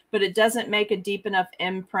way, but it doesn't make a deep enough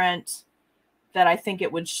imprint that I think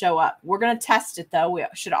it would show up. We're going to test it, though. We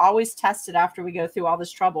should always test it after we go through all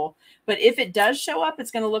this trouble. But if it does show up,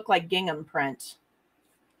 it's going to look like gingham print.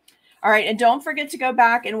 All right, and don't forget to go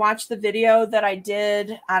back and watch the video that I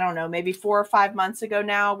did, I don't know, maybe 4 or 5 months ago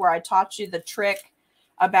now, where I taught you the trick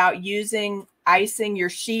about icing your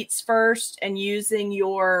sheets first and using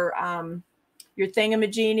your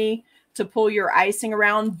thingamajiggy to pull your icing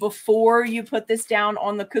around before you put this down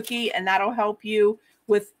on the cookie, and that'll help you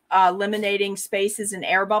with eliminating spaces and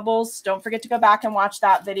air bubbles. Don't forget to go back and watch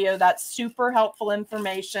that video. That's super helpful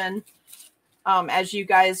information as you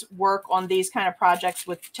guys work on these kind of projects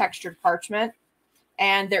with textured parchment.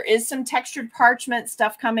 And there is some textured parchment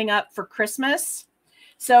stuff coming up for Christmas.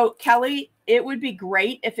 So Kelly, it would be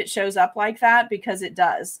great if it shows up like that, because it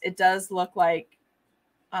does. It does look like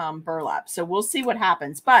burlap. So we'll see what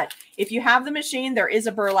happens. But if you have the machine, there is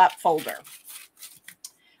a burlap folder.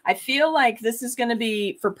 I feel like this is going to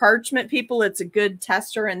be, for parchment people, it's a good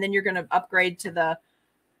tester. And then you're going to upgrade to the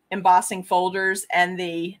embossing folders and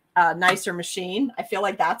the nicer machine. I feel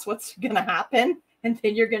like that's what's going to happen. And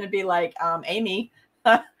then you're going to be like, Amy,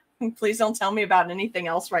 please don't tell me about anything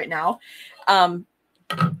else right now.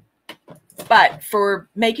 But for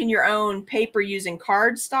making your own paper using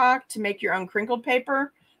cardstock to make your own crinkled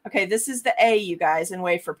paper. Okay, this is the A, you guys, in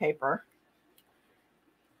wafer paper.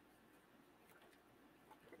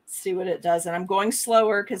 Let's see what it does. And I'm going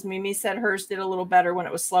slower because Mimi said hers did a little better when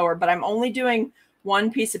it was slower. But I'm only doing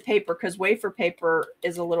one piece of paper because wafer paper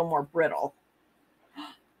is a little more brittle.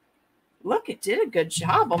 Look, it did a good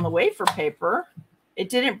job on the wafer paper. It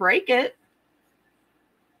didn't break it.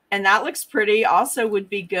 And that looks pretty. Also would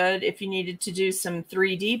be good if you needed to do some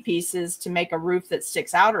 3D pieces to make a roof that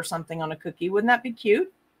sticks out or something on a cookie. Wouldn't that be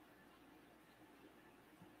cute?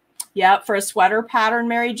 Yeah, for a sweater pattern,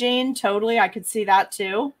 Mary Jane, totally. I could see that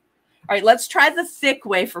too. All right, let's try the thick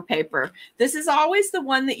wafer paper. This is always the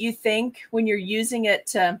one that you think when you're using it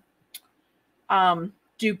to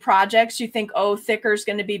do projects, you think, oh, thicker is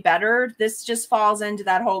going to be better. This just falls into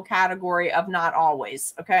that whole category of not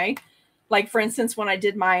always, okay? Like, for instance, when I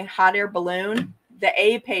did my hot air balloon, the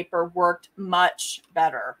A paper worked much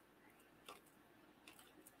better.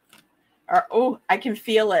 Oh, I can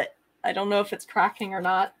feel it. I don't know if it's cracking or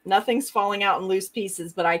not. Nothing's falling out in loose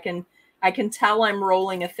pieces, but I can tell I'm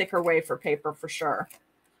rolling a thicker wafer paper for sure.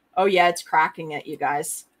 Oh, yeah, it's cracking it, you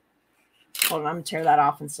guys. Hold on, I'm going to tear that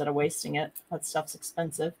off instead of wasting it. That stuff's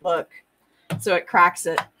expensive. Look. So it cracks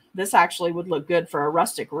it. This actually would look good for a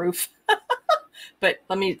rustic roof. But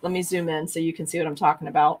let me zoom in so you can see what I'm talking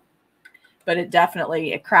about. but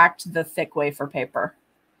it cracked the thick wafer paper.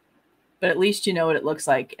 But at least you know what it looks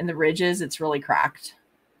like. In the ridges, it's really cracked.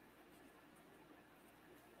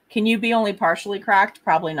 Can you be only partially cracked?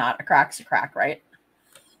 Probably not. A crack's a crack, right?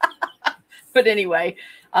 But anyway,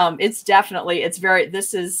 it's very,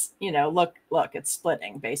 this is, you know, look, it's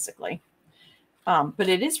splitting basically. But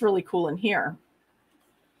it is really cool in here.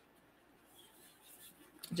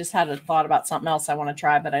 Just had a thought about something else I want to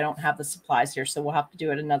try, but I don't have the supplies here, so we'll have to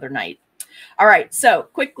do it another night. All right, so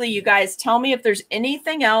quickly, you guys, tell me if there's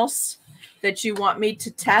anything else that you want me to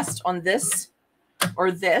test on this, or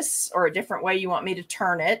a different way you want me to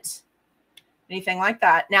turn it, anything like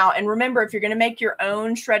that. Now, and remember, if you're going to make your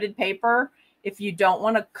own shredded paper, if you don't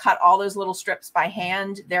want to cut all those little strips by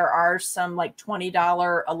hand, there are some like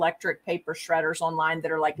 $20 electric paper shredders online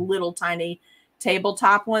that are like little tiny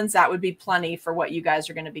tabletop ones. That would be plenty for what you guys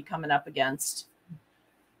are going to be coming up against.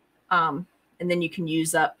 And then you can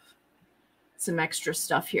use up some extra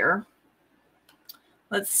stuff here.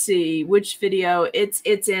 Let's see which video. It's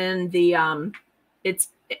in the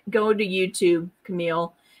go to YouTube,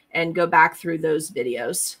 Camille, and go back through those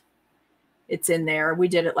videos. It's in there. We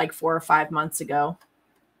did it like 4 or 5 months ago.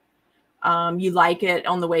 You like it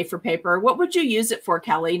on the wafer paper. What would you use it for,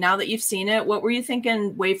 Kelly? Now that you've seen it, what were you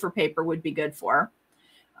thinking wafer paper would be good for?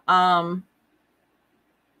 I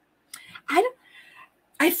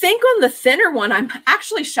think on the thinner one, I'm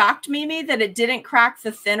actually shocked, Mimi, that it didn't crack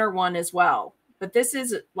the thinner one as well. But this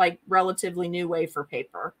is like relatively new wafer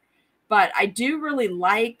paper. But I do really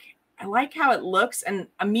I like how it looks. And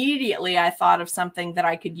immediately I thought of something that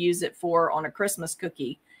I could use it for on a Christmas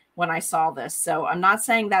cookie when I saw this. So I'm not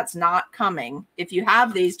saying that's not coming. If you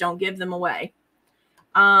have these, don't give them away.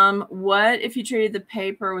 What if you treated the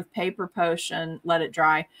paper with paper potion, let it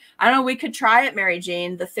dry? I don't know. We could try it, Mary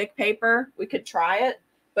Jean, the thick paper. We could try it.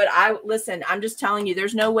 But listen, I'm just telling you,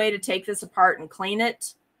 there's no way to take this apart and clean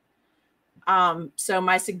it. So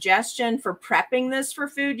my suggestion for prepping this for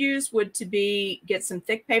food use would to be get some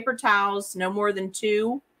thick paper towels, no more than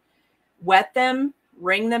 2, wet them,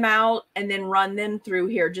 wring them out, and then run them through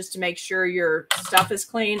here just to make sure your stuff is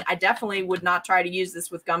clean. I definitely would not try to use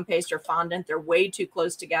this with gum paste or fondant. They're way too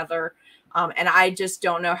close together. And I just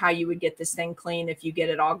don't know how you would get this thing clean if you get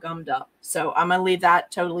it all gummed up. So I'm going to leave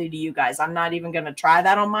that totally to you guys. I'm not even going to try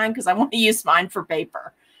that on mine because I want to use mine for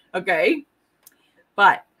paper. Okay.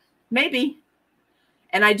 But maybe.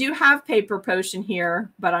 And I do have paper potion here,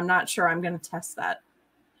 but I'm not sure I'm going to test that.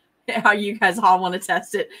 How you guys all want to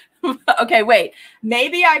test it. Okay, wait.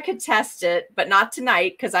 Maybe I could test it, but not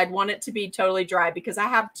tonight because I'd want it to be totally dry because I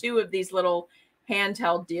have 2 of these little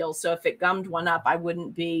handheld deals. So if it gummed one up, I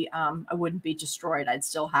wouldn't be destroyed. I'd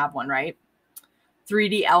still have one, right?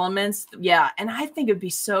 3D elements. Yeah. And I think it'd be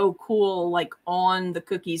so cool, like on the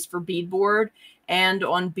cookies for beadboard and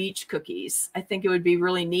on beach cookies. I think it would be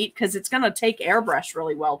really neat because it's going to take airbrush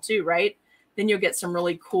really well too, right? Then you'll get some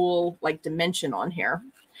really cool like dimension on here.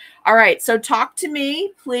 All right. So talk to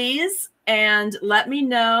me, please. And let me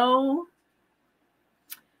know.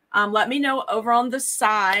 Let me know over on the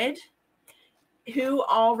side who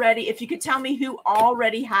already, if you could tell me who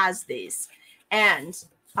already has these. And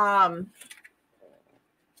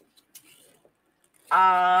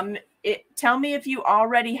tell me if you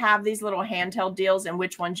already have these little handheld deals and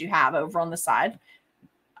which ones you have over on the side.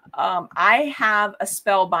 I have a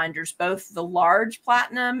Spellbinders, both the large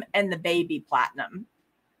platinum and the baby platinum.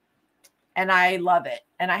 And I love it.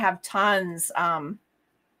 And I have tons.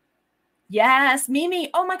 Yes, Mimi.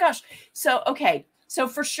 Oh my gosh. So, okay. So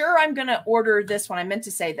for sure, I'm going to order this one. I meant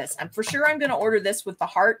to say this. For sure, I'm going to order this with the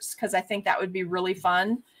hearts because I think that would be really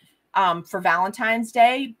fun for Valentine's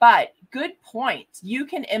Day. But good point. You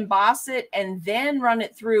can emboss it and then run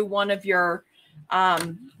it through one of your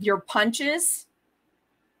punches.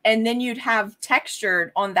 And then you'd have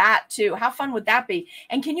textured on that too. How fun would that be?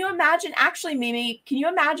 And can you imagine, actually, Mimi, can you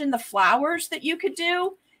imagine the flowers that you could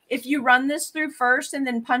do if you run this through first and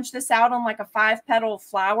then punch this out on like a 5-petal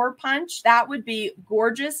flower punch? That would be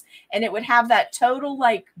gorgeous. And it would have that total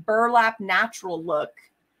like burlap natural look.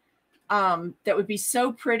 That would be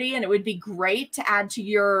so pretty. And it would be great to add to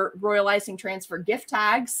your Royal Icing Transfer gift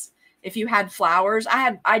tags. If you had flowers,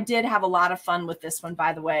 I did have a lot of fun with this one,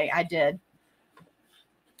 by the way. I did.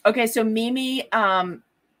 Okay, so Mimi,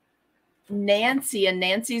 Nancy and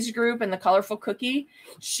Nancy's group and the Colorful Cookie,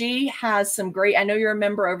 she has some great, I know you're a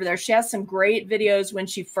member over there. She has some great videos when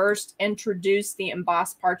she first introduced the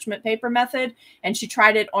embossed parchment paper method. And she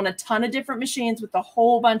tried it on a ton of different machines with a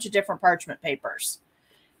whole bunch of different parchment papers.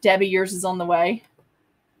 Debbie, yours is on the way.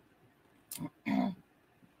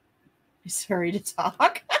 Sorry to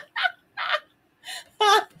talk.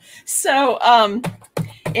 So,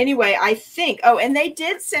 Anyway, I think, oh, and they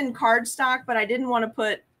did send cardstock, but I didn't want to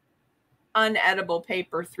put unedible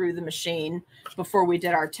paper through the machine before we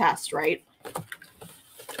did our test, right?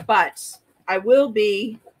 But I will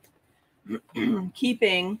be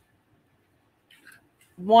keeping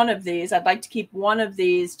one of these. I'd like to keep one of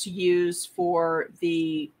these to use for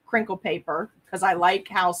the crinkle paper because I like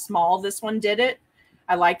how small this one did it.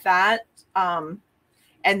 I like that. And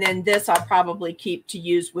then this I'll probably keep to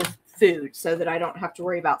use with food so that I don't have to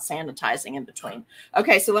worry about sanitizing in between.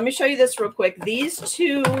 Okay, so let me show you this real quick. These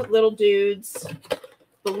two little dudes,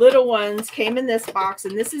 the little ones, came in this box,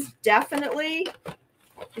 and this is definitely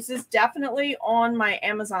on my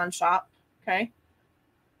Amazon shop. Okay.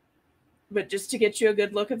 But just to get you a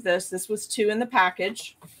good look of this, this was 2 in the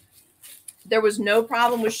package. There was no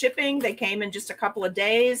problem with shipping. They came in just a couple of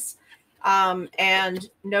days. And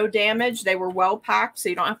no damage. They were well packed, so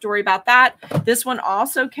you don't have to worry about that. This one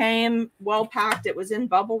also came well packed. It was in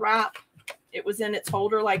bubble wrap. It was in its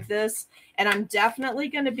holder like this. And I'm definitely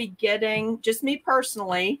going to be getting, just me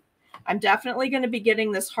personally, I'm definitely going to be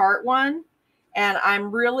getting this heart one. And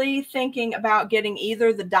I'm really thinking about getting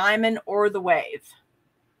either the diamond or the wave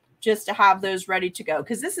just to have those ready to go.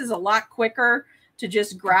 Because this is a lot quicker to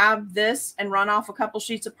just grab this and run off a couple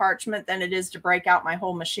sheets of parchment than it is to break out my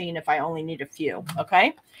whole machine if I only need a few.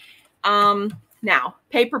 Okay. Now,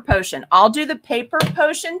 paper potion. I'll do the paper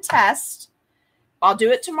potion test. I'll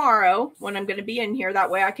do it tomorrow when I'm going to be in here.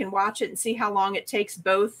 That way I can watch it and see how long it takes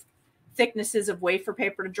both thicknesses of wafer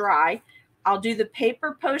paper to dry. I'll do the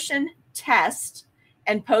paper potion test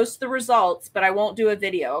and post the results, but I won't do a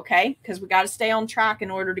video, okay? Because we got to stay on track in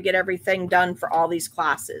order to get everything done for all these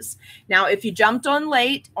classes. Now, if you jumped on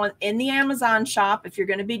late in the Amazon shop, if you're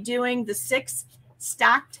going to be doing the 6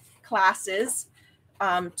 stacked classes,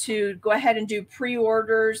 to go ahead and do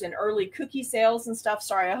pre-orders and early cookie sales and stuff.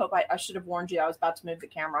 Sorry, I should have warned you. I was about to move the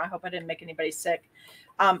camera. I hope I didn't make anybody sick.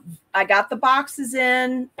 I got the boxes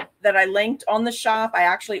in that I linked on the shop. I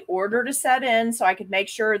actually ordered a set in so I could make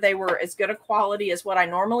sure they were as good a quality as what I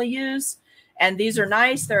normally use. And these are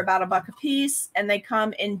nice. They're about $1 a piece, and they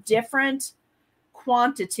come in different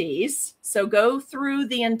quantities. So go through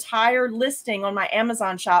the entire listing on my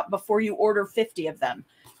Amazon shop before you order 50 of them.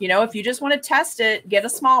 You know, if you just want to test it, get a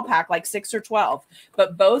small pack, like 6 or 12.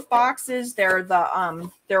 But both boxes, they're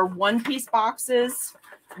 1-piece boxes.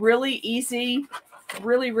 Really easy.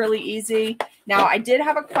 Really, really easy. Now, I did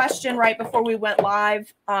have a question right before we went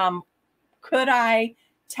live. Could I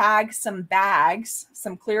tag some bags,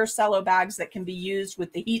 some clear cello bags that can be used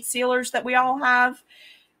with the heat sealers that we all have?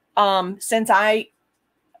 Since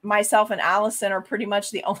myself and Allison are pretty much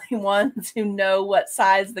the only ones who know what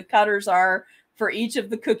size the cutters are for each of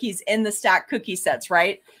the cookies in the stacked cookie sets,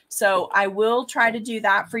 right? So I will try to do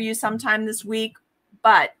that for you sometime this week.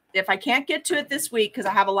 But if I can't get to it this week, because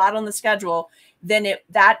I have a lot on the schedule, then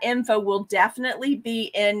that info will definitely be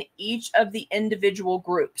in each of the individual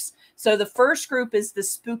groups. So the first group is the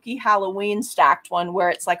spooky Halloween stacked one, where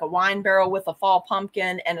it's like a wine barrel with a fall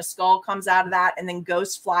pumpkin and a skull comes out of that, and then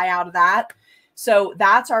ghosts fly out of that. So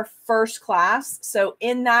that's our first class. So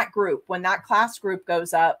in that group, when that class group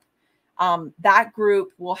goes up, that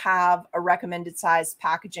group will have a recommended size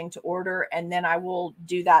packaging to order, and then I will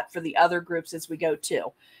do that for the other groups as we go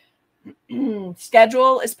too.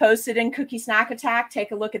 Schedule is posted in Cookie Snack Attack.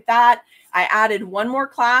 Take a look at that. I added one more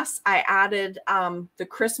class. I added the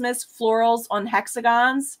Christmas florals on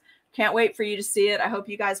hexagons. Can't wait for you to see it. I hope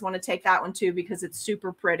you guys want to take that one too, because it's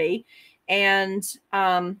super pretty. And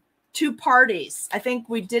 2 parties. I think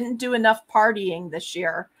we didn't do enough partying this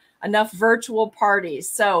year, enough virtual parties.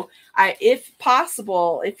 So if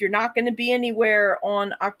possible, if you're not going to be anywhere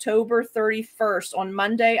on October 31st, on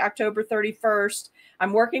Monday, October 31st,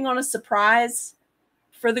 I'm working on a surprise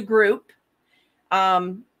for the group.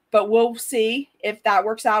 But we'll see if that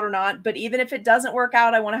works out or not. But even if it doesn't work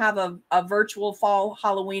out, I want to have a virtual fall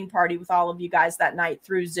Halloween party with all of you guys that night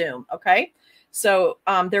through Zoom. Okay. So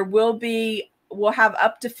we'll have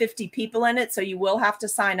up to 50 people in it. So you will have to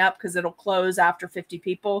sign up, because it'll close after 50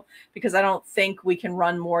 people, because I don't think we can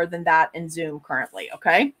run more than that in Zoom currently.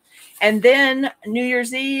 Okay. And then New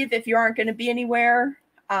Year's Eve, if you aren't going to be anywhere,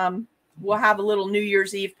 we'll have a little New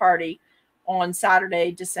Year's Eve party on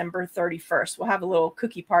Saturday, December 31st. We'll have a little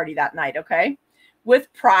cookie party that night. Okay.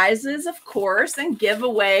 With prizes, of course, and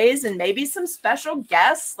giveaways, and maybe some special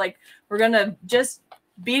guests. Like, we're going to just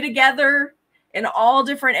be together in all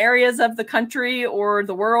different areas of the country or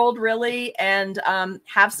the world, really, and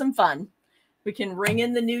have some fun. We can ring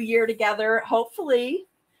in the new year together. Hopefully,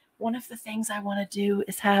 one of the things I want to do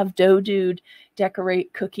is have Dough Dude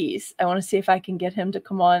decorate cookies. I want to see if I can get him to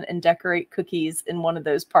come on and decorate cookies in one of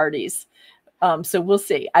those parties. So we'll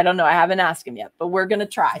see. I don't know. I haven't asked him yet, but we're going to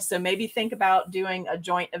try. So maybe think about doing a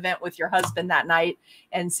joint event with your husband that night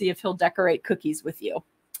and see if he'll decorate cookies with you.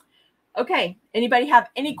 Okay. Anybody have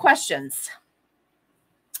any questions?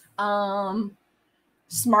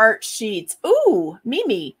 Smart sheets. Ooh,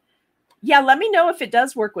 Mimi. Yeah, let me know if it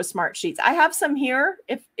does work with smart sheets. I have some here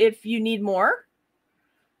if you need more.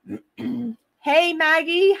 Hey,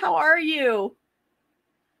 Maggie, how are you?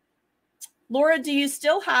 Laura, do you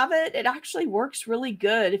still have it? It actually works really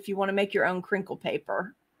good if you want to make your own crinkle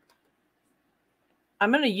paper.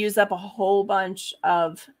 I'm going to use up a whole bunch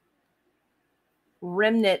of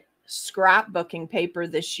remnant scrapbooking paper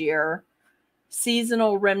this year.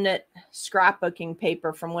 Seasonal remnant scrapbooking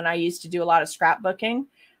paper from when I used to do a lot of scrapbooking.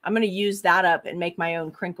 I'm going to use that up and make my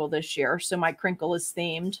own crinkle this year. So my crinkle is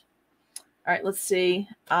themed. All right, let's see.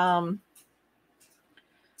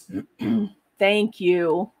 Thank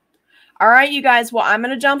you. All right, you guys. Well, I'm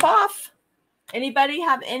going to jump off. Anybody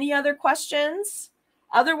have any other questions?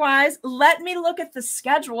 Otherwise, let me look at the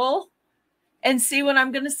schedule and see when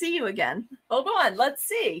I'm going to see you again. Hold on. Let's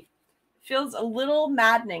see. Feels a little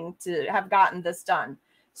maddening to have gotten this done.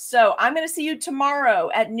 So I'm going to see you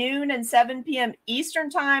tomorrow at noon and 7 p.m. Eastern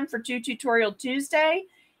time for Tutorial Tuesday.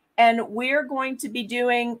 And we're going to be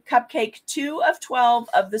doing cupcake 2 of 12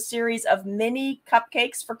 of the series of mini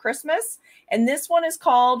cupcakes for Christmas. And this one is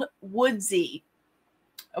called Woodsy.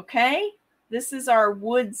 Okay, this is our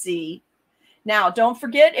Woodsy. Now, don't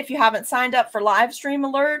forget, if you haven't signed up for live stream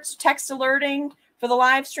alerts, text alerting for the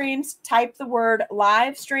live streams, type the word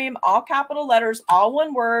live stream, all capital letters, all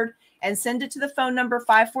one word, and send it to the phone number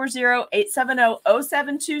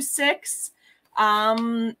 540-870-0726.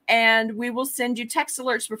 And we will send you text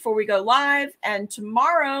alerts before we go live. And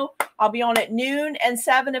tomorrow I'll be on at noon and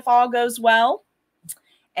 7 if all goes well.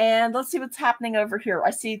 And let's see what's happening over here.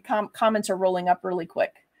 I see comments are rolling up really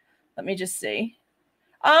quick. Let me just see.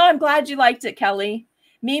 Oh, I'm glad you liked it, Kelly.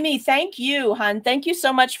 Mimi, thank you, hon. Thank you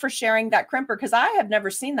so much for sharing that crimper because I have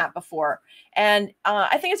never seen that before. And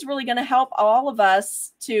I think it's really going to help all of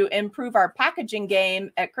us to improve our packaging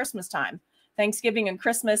game at Christmas time, Thanksgiving and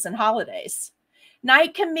Christmas and holidays.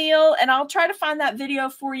 Night, Camille, and I'll try to find that video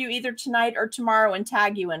for you either tonight or tomorrow and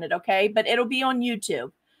tag you in it, okay? But it'll be on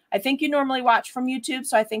YouTube. I think you normally watch from YouTube,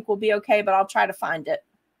 so I think we'll be okay, but I'll try to find it.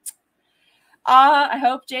 I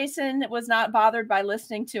hope Jason was not bothered by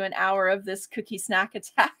listening to an hour of this cookie snack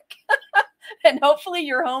attack. And hopefully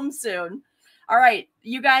you're home soon. All right,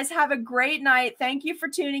 you guys have a great night. Thank you for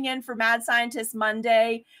tuning in for Mad Scientist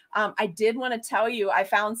Monday. I did want to tell you, I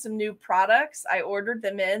found some new products. I ordered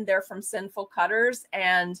them in. They're from Sinful Cutters,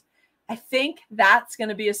 and I think that's going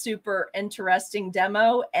to be a super interesting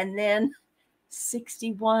demo. And then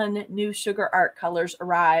 61 new sugar art colors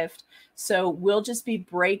arrived. So we'll just be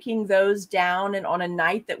breaking those down. And on a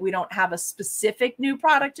night that we don't have a specific new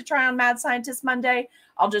product to try on Mad Scientist Monday,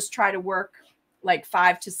 I'll just try to work like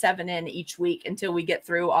 5 to 7 in each week until we get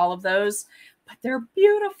through all of those. But they're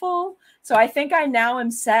beautiful. So I think I now am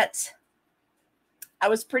set. I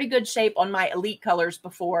was pretty good shape on my elite colors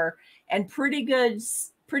before and pretty good.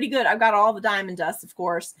 I've got all the diamond dust, of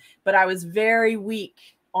course, but I was very weak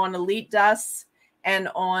on elite dusts and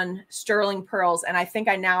on sterling pearls. And I think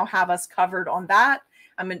I now have us covered on that.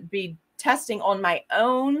 I'm going to be testing on my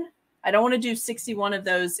own. I don't want to do 61 of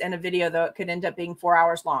those in a video, though it could end up being 4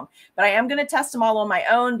 hours long. But I am going to test them all on my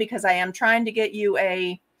own because I am trying to get you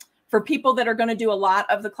for people that are going to do a lot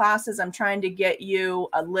of the classes, I'm trying to get you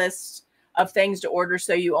a list of things to order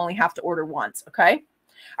so you only have to order once, okay?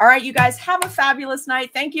 All right, you guys, have a fabulous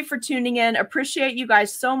night. Thank you for tuning in. Appreciate you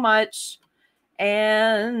guys so much.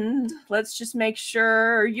 And let's just make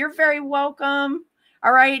sure you're very welcome.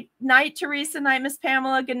 All right. Night, Teresa. Night, Miss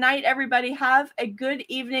Pamela. Good night, everybody. Have a good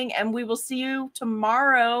evening. And we will see you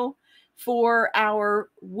tomorrow for our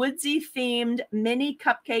Woodsy themed mini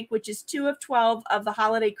cupcake, which is 2 of 12 of the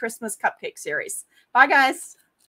holiday Christmas cupcake series. Bye, guys.